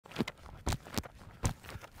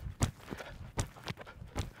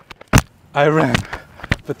I ran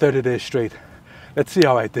for 30 days straight. Let's see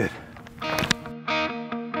how I did.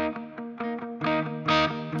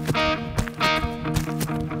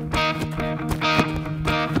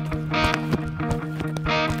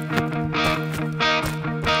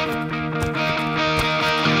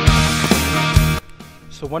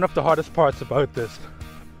 So one of the hardest parts about this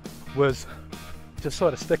was just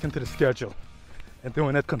sort of sticking to the schedule and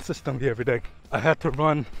doing it consistently every day. I had to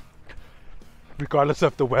run regardless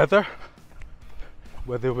of the weather,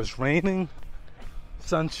 whether it was raining,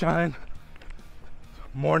 sunshine,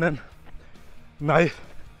 morning, night.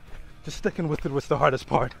 Just sticking with it was the hardest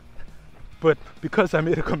part. But because I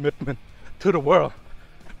made a commitment to the world,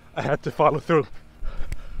 I had to follow through.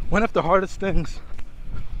 One of the hardest things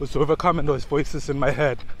was overcoming those voices in my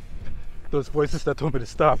head, those voices that told me to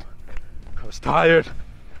stop. I was tired,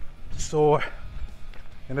 sore,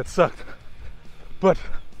 and it sucked. But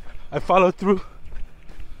I followed through,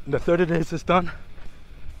 and the 30 days is done.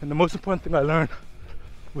 And the most important thing I learned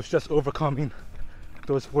was just overcoming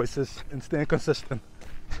those voices and staying consistent.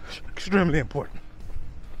 Extremely important.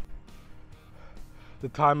 The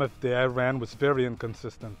time of day I ran was very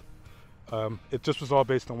inconsistent. It just was all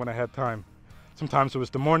based on when I had time. Sometimes it was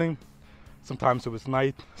the morning, sometimes it was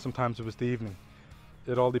night, sometimes it was the evening.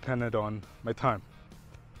 It all depended on my time.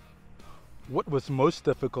 What was most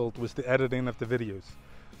difficult was the editing of the videos.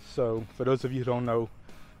 So for those of you who don't know,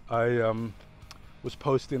 I was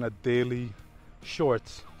posting a daily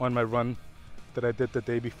shorts on my run that I did the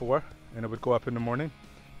day before, and it would go up in the morning.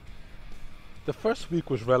 The first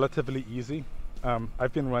week was relatively easy.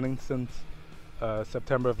 I've been running since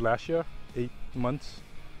September of last year, 8 months,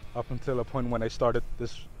 up until a point when I started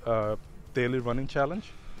this daily running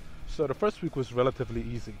challenge. So the first week was relatively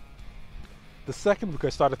easy. The second week I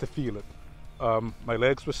started to feel it. My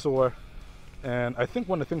legs were sore, and I think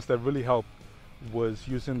one of the things that really helped was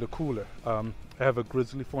using the cooler. I have a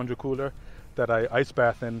Grizzly 400 cooler that I ice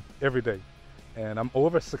bath in every day, and I'm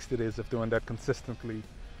over 60 days of doing that consistently,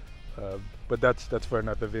 but that's for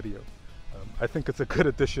another video. I think it's a good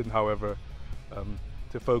addition, however,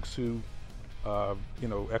 to folks who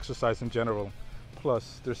exercise in general.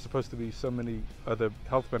 Plus, there's supposed to be so many other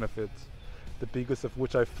health benefits, the biggest of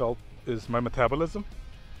which I felt is my metabolism.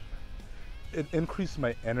 It increased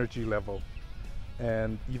my energy level,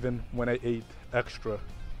 and even when I ate extra,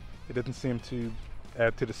 it didn't seem to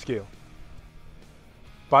add to the scale.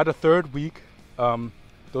 By the third week,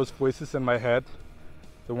 those voices in my head,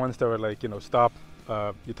 the ones that were like, stop,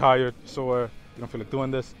 you're tired, you're sore, you don't feel like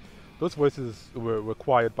doing this, those voices were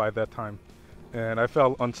quiet by that time, and I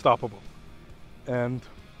felt unstoppable. And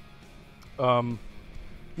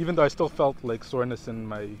even though I still felt like soreness in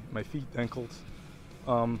my feet, ankles,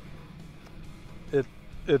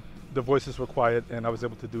 the voices were quiet, and I was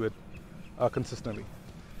able to do it consistently.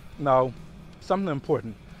 Now, something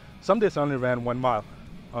important. Some days I only ran 1 mile.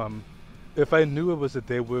 If I knew it was a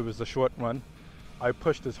day where it was a short run, I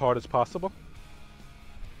pushed as hard as possible.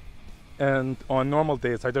 And on normal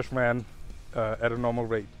days, I just ran at a normal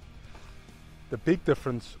rate. The big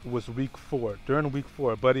difference was week 4. During week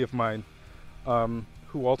 4, a buddy of mine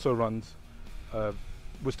who also runs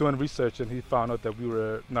was doing research, and he found out that we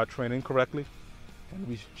were not training correctly, and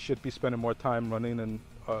we should be spending more time running and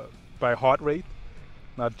by heart rate,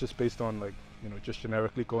 not just based on just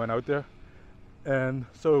generically going out there. And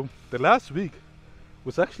so the last week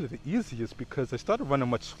was actually the easiest because I started running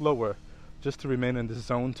much slower just to remain in the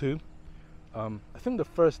zone 2. I think the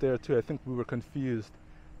first day or two, I think we were confused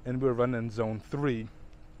and we were running in zone 3,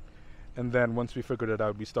 and then once we figured it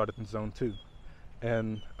out, we started in zone 2.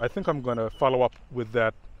 And I think I'm gonna follow up with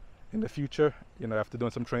that in the future, after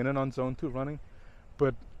doing some training on zone 2 running.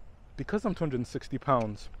 But because I'm 260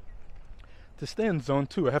 pounds, to stay in zone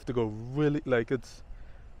 2, I have to go really,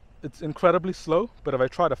 it's incredibly slow, but if I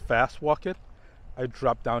try to fast walk it, I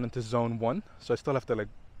drop down into zone 1, so I still have to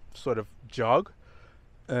sort of jog.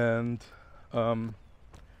 And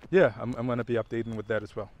yeah, I'm gonna be updating with that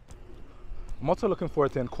as well. I'm also looking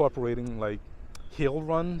forward to incorporating hill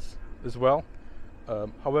runs as well.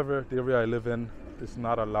 However, the area I live in is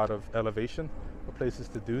not a lot of elevation or places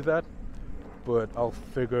to do that, but I'll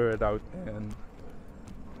figure it out and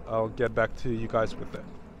I'll get back to you guys with that.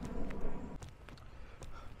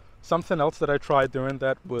 Something else that I tried during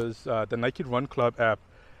that was the Nike Run Club app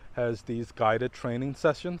has these guided training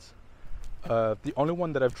sessions. The only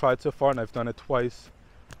one that I've tried so far, and I've done it twice,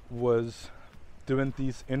 was doing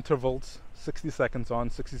these intervals, 60 seconds on,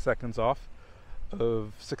 60 seconds off,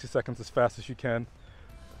 of 60 seconds as fast as you can.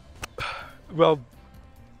 Well,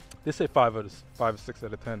 they say 5 or 6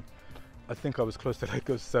 out of 10. I think I was close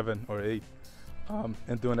to 7 or 8,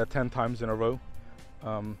 and doing that 10 times in a row.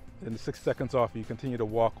 In the 6 seconds off, you continue to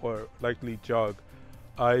walk or lightly jog.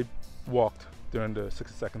 I walked during the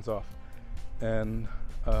 6 seconds off. And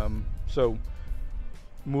so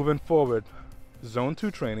moving forward, zone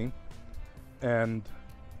 2 training, and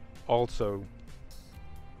also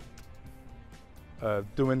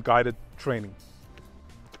doing guided training.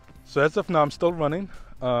 So as of now, I'm still running.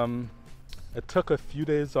 I took a few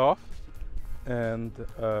days off, and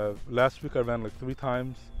last week I ran like 3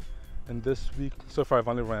 times, and this week so far I've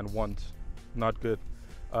only ran once. Not good.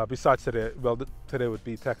 Besides today, well, today would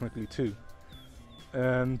be technically 2,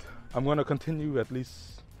 and I'm going to continue at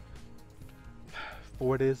least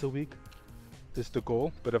 4 days a week is the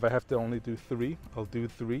goal. But if I have to only do 3, I'll do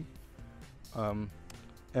 3.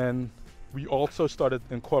 And we also started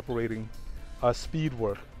incorporating speed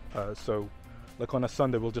work. So like on a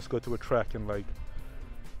Sunday, we'll just go to a track and like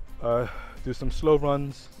do some slow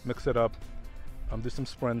runs, mix it up, do some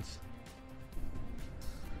sprints.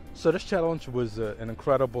 So this challenge was an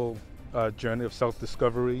incredible journey of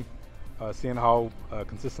self-discovery, seeing how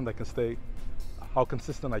consistent I can stay, how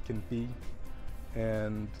consistent I can be.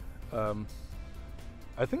 And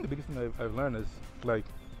I think the biggest thing I've learned is, like,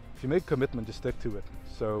 if you make a commitment, just stick to it.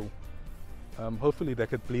 So hopefully that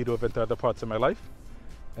could bleed over into other parts of my life.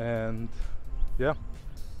 And yeah,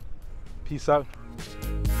 peace out.